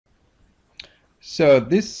So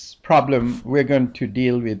this problem, we're going to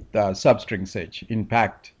deal with substring search. In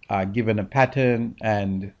fact, given a pattern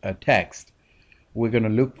and a text, we're going to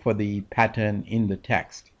look for the pattern in the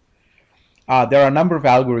text. There are a number of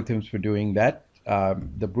algorithms for doing that.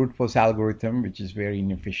 The brute force algorithm, which is very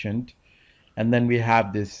inefficient. And then we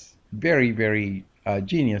have this very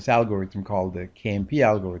genius algorithm called the KMP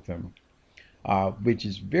algorithm, which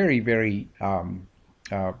is very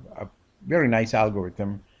nice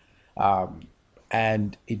algorithm.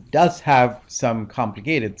 And it does have some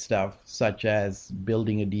complicated stuff, such as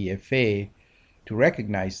building a DFA to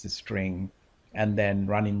recognize the string and then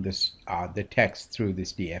running this, the text through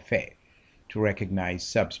this DFA to recognize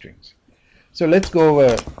substrings. So let's go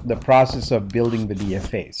over the process of building the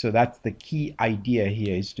DFA. So that's the key idea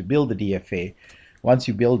here, is to build the DFA. Once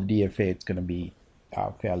you build the DFA, it's going to be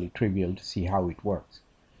fairly trivial to see how it works.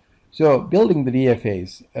 So building the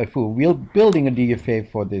DFAs, if we're building a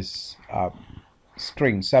DFA for this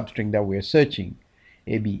substring that we're searching,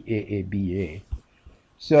 ABA.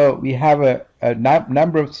 So we have a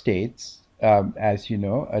number of states, as you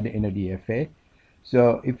know, in a DFA.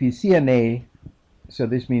 So if you see an A, so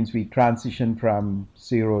this means we transition from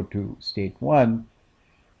 0 to state 1.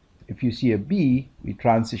 If you see a B, we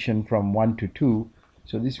transition from 1 to 2.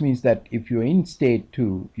 So this means that if you're in state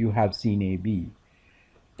 2, you have seen AB.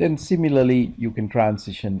 Then similarly, you can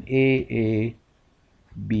transition A,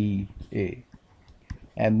 B, A.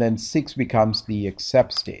 And then 6 becomes the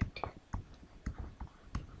except state.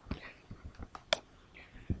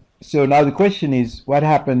 So now the question is, what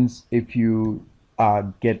happens if you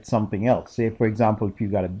get something else? Say, for example, if you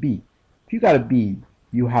got a B. If you got a B,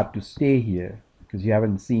 you have to stay here because you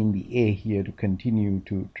haven't seen the A here to continue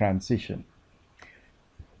to transition.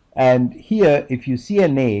 And here, if you see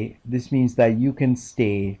an A, this means that you can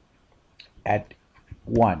stay at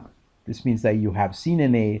 1. This means that you have seen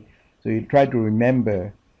an A, so you try to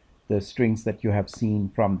remember the strings that you have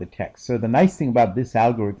seen from the text. So the nice thing about this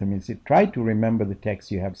algorithm is it tries to remember the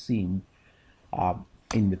text you have seen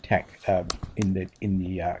in the text, in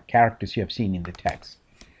the characters you have seen in the text.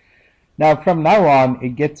 Now, from now on,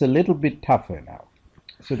 it gets a little bit tougher now.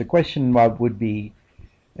 So the question would be,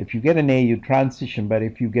 if you get an A, you transition, but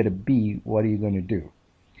if you get a B, what are you going to do?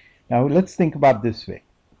 Now, let's think about this way.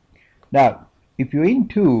 Now, if you're in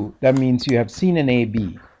 2, that means you have seen an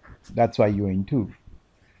AB. That's why you're in 2.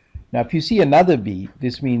 Now, if you see another B,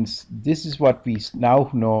 this means this is what we now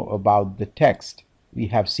know about the text. We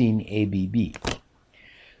have seen ABB.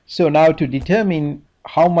 So now to determine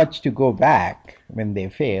how much to go back when they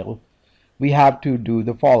fail, we have to do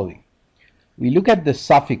the following. We look at the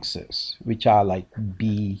suffixes, which are like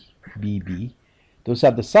B, BB. Those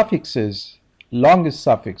are the suffixes, longest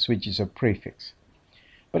suffix, which is a prefix.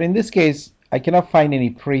 But in this case, I cannot find any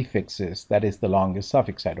prefixes that is the longest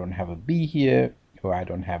suffix. I don't have a B here, or I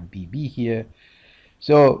don't have BB here.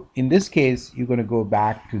 So in this case, you're going to go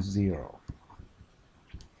back to 0.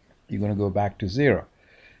 You're going to go back to 0.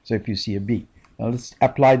 So if you see a B. Now let's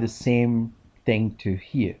apply the same thing to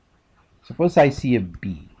here. Suppose I see a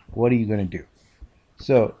B. What are you going to do?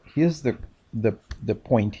 So here's the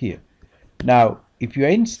point here. Now, if you're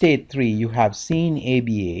in state 3, you have seen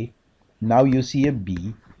ABA. Now you see a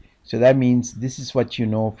B. So that means this is what you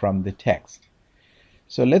know from the text.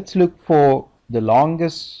 So let's look for the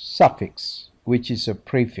longest suffix, which is a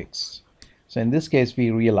prefix. So in this case, we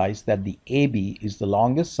realize that the AB is the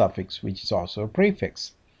longest suffix, which is also a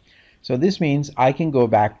prefix. So this means I can go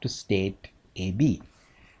back to state AB.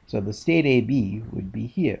 So the state AB would be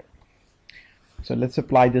here. So let's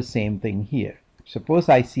apply the same thing here. Suppose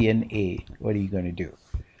I see an A, what are you going to do?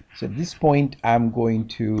 So at this point, I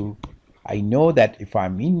know that if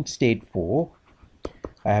I'm in state 4,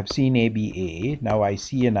 I have seen ABA, now I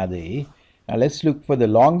see another A. Now let's look for the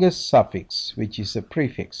longest suffix, which is a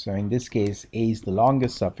prefix. So in this case, A is the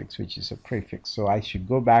longest suffix, which is a prefix. So I should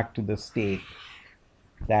go back to the state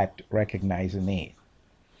that recognize an A.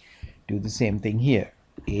 Do the same thing here.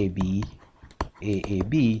 AB,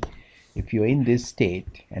 AAB. If you're in this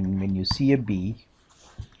state, and when you see a B,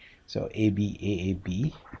 so AB,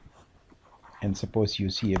 AAB, and suppose you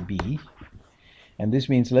see a B, and this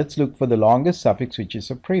means let's look for the longest suffix, which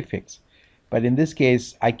is a prefix. But in this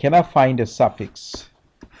case, I cannot find a suffix,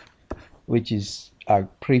 which is a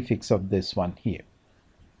prefix of this one here,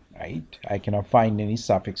 right? I cannot find any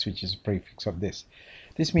suffix, which is a prefix of this.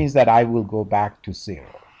 This means that I will go back to 0.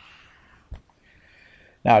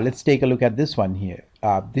 Now, let's take a look at this one here.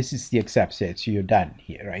 This is the except state, so you're done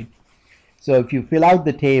here, right? So if you fill out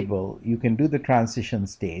the table, you can do the transition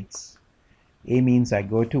states. A means I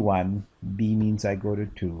go to 1, B means I go to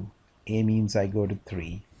 2, A means I go to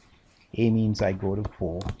 3, A means I go to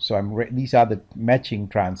 4. So these are the matching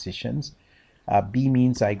transitions. B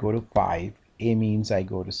means I go to 5. A means I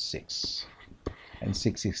go to 6. And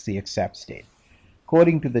 6 is the accept state.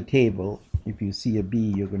 According to the table, if you see a B,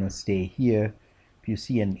 you're going to stay here. If you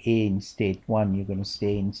see an A in state 1, you're going to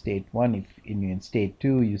stay in state 1. If in state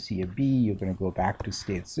 2, you see a B, you're going to go back to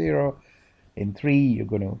state 0. In 3, you're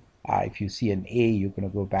going to, if you see an A, you're going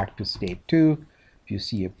to go back to state 2. If you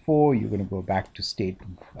see a 4, you're going to go back to state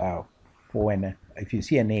 4. And if you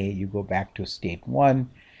see an A, you go back to state 1.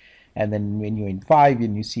 And then when you're in 5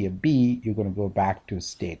 and you see a B, you're going to go back to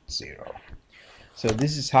state 0. So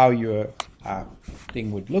this is how your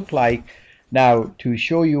thing would look like. Now, to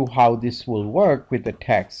show you how this will work with the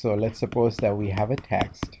text, so let's suppose that we have a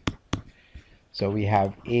text. So we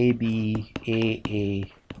have AB,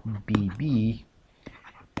 AA, BB,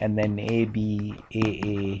 and then AB,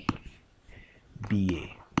 AA,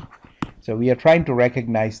 BA. So we are trying to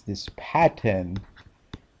recognize this pattern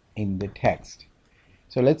in the text.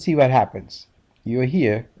 So let's see what happens. You're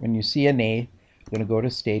here. When you see an A, you're going to go to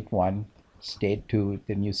state 1. State 2,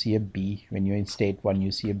 then you see a B. When you're in state 1,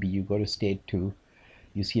 you see a B, you go to state 2.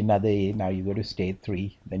 You see another A, now you go to state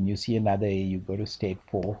 3. Then you see another A, you go to state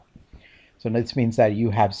 4. So this means that you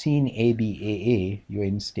have seen A, B, A, A, you're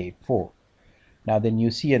in state 4. Now then you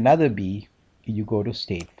see another B, you go to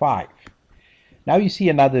state 5. Now you see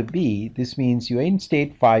another B, this means you're in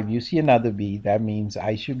state 5, you see another B, that means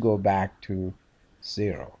I should go back to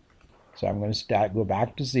 0. So I'm going to go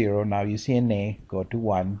back to 0. Now you see an A, go to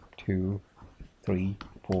 1, 2, 3,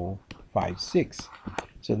 4, 5, 6.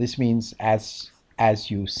 So this means as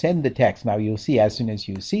you send the text, now you'll see as soon as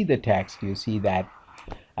you see the text, you see that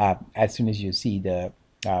as soon as you see the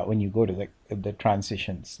when you go to the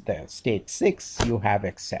transitions, the state 6, you have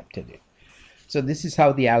accepted it. So this is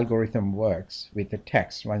how the algorithm works with the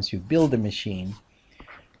text. Once you build a machine,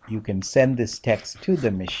 you can send this text to the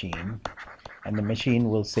machine, and the machine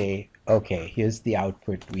will say, okay, here's the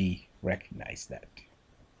output, we recognize that.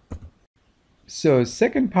 So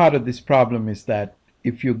second part of this problem is that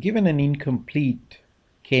if you're given an incomplete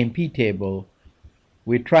KMP table,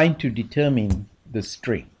 we're trying to determine the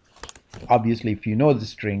string. Obviously, if you know the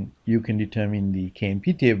string, you can determine the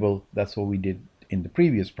KMP table. That's what we did in the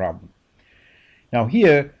previous problem. Now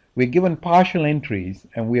here, we're given partial entries,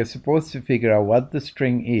 and we are supposed to figure out what the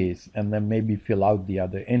string is, and then maybe fill out the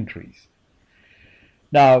other entries.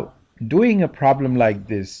 Now, doing a problem like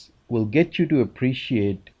this will get you to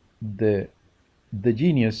appreciate the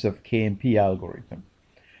genius of KMP algorithm.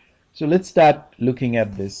 So let's start looking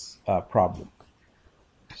at this problem.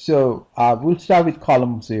 So we'll start with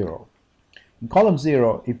column 0. In column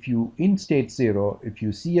 0, if you in state 0, if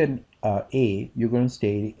you see an A, you're going to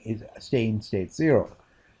stay in state 0.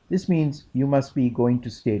 This means you must be going to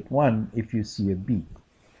state 1 if you see a B.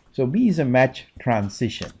 So B is a match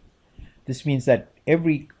transition. This means that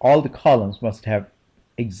all the columns must have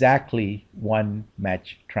exactly one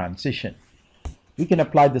match transition. We can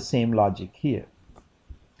apply the same logic here.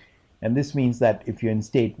 And this means that if you're in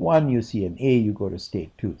state 1, you see an A, you go to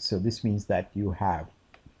state 2. So this means that you have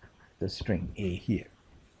the string A here.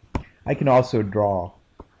 I can also draw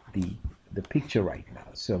the picture right now.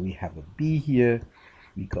 So we have a B here,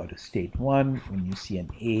 we go to state 1. When you see an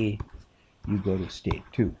A, you go to state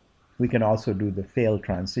 2. We can also do the failed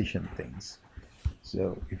transition things.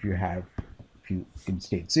 So if you in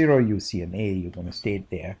state 0, you see an A, you're going to stay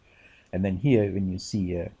there. And then here, when you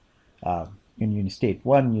see when you're in state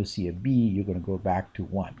 1, you see a B, you're going to go back to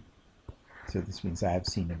 1. So this means I have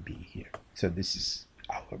seen a B here. So this is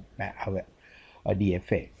our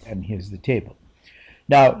DFA, and here's the table.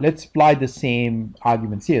 Now let's apply the same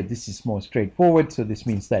arguments here. This is more straightforward. So this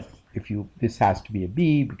means that this has to be a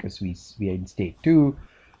B because we are in state 2.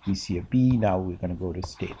 We see a B. Now we're going to go to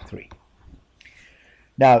state 3.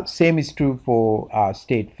 Now same is true for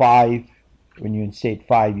state 5. When you're in state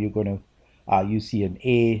 5, you're going to you see an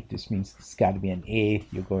A. This means it's got to be an A.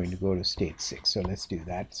 You're going to go to state 6. So let's do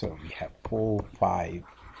that. So we have 4, 5,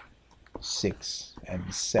 6,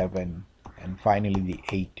 and 7, and finally the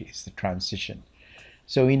 8 is the transition.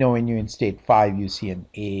 So we know when you're in state 5, you see an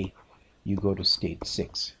A, you go to state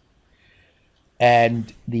 6.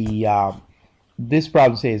 And this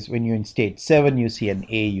problem says when you're in state 7, you see an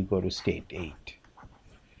A, you go to state 8.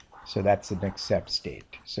 So that's an accept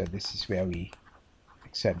state. So this is where we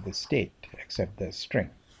accept the state, accept the string.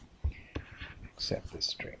 Accept the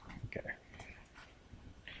string. Okay.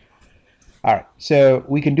 All right. So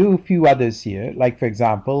we can do a few others here. Like for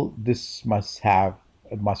example, this must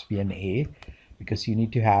be an A, because you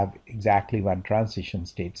need to have exactly one transition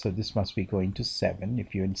state. So this must be going to 7.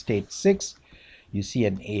 If you're in state 6, you see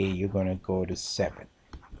an A, you're going to go to 7.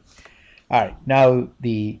 All right, now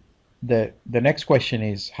the next question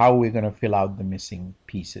is how we're going to fill out the missing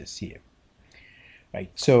pieces here, right?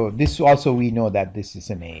 So this also, we know that this is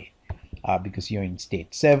an A, because you're in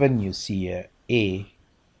state 7, you see a A,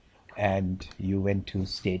 and you went to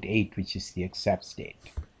state 8, which is the accept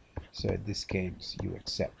state. So in this case, you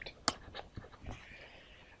accept.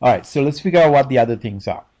 All right, so let's figure out what the other things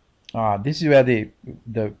are. This is where the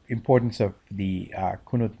importance of the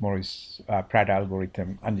Knuth-Morris Pratt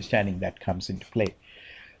algorithm understanding that comes into play.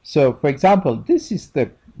 So for example, this is the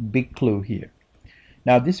big clue here.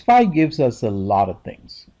 Now this 5 gives us a lot of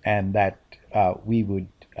things, and that we would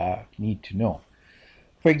need to know.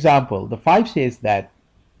 For example, the 5 says that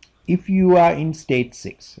if you are in state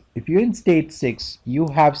 6, if you're in state 6, you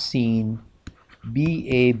have seen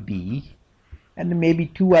BAB, and then maybe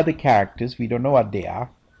 2 other characters, we don't know what they are,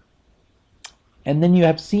 and then you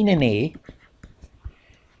have seen an A,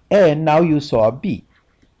 and now you saw a B.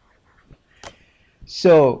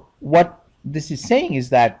 So what this is saying is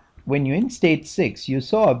that when you're in state 6, you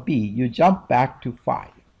saw a B, you jump back to 5.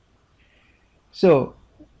 So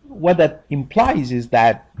what that implies is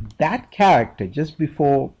that that character just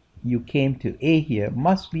before you came to A here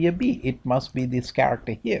must be a B. It must be this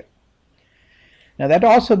character here. Now that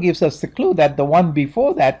also gives us the clue that the one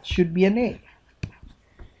before that should be an A.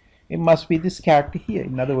 It must be this character here.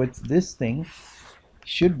 In other words, this thing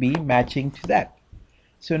should be matching to that.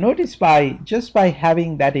 So notice just by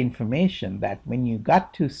having that information that when you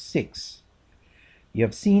got to 6, you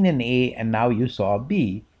have seen an A and now you saw a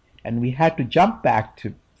B, and we had to jump back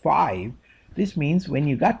to 5. This means when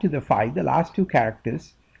you got to the 5, the last 2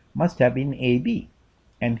 characters must have been AB,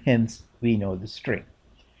 and hence we know the string.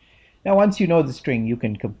 Now once you know the string, you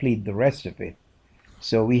can complete the rest of it.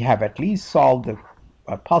 So we have at least solved the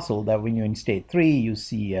puzzle that when you're in state 3, you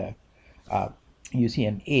see an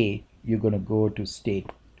A, you're going to go to state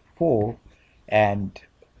 4, and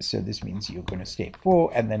so this means you're going to state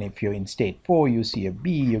 4, and then if you're in state 4, you see a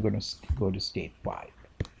B, you're going to go to state 5.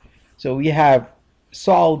 So we have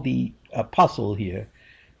solved the puzzle here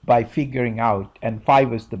by figuring out, and 5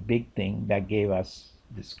 was the big thing that gave us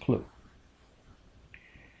this clue.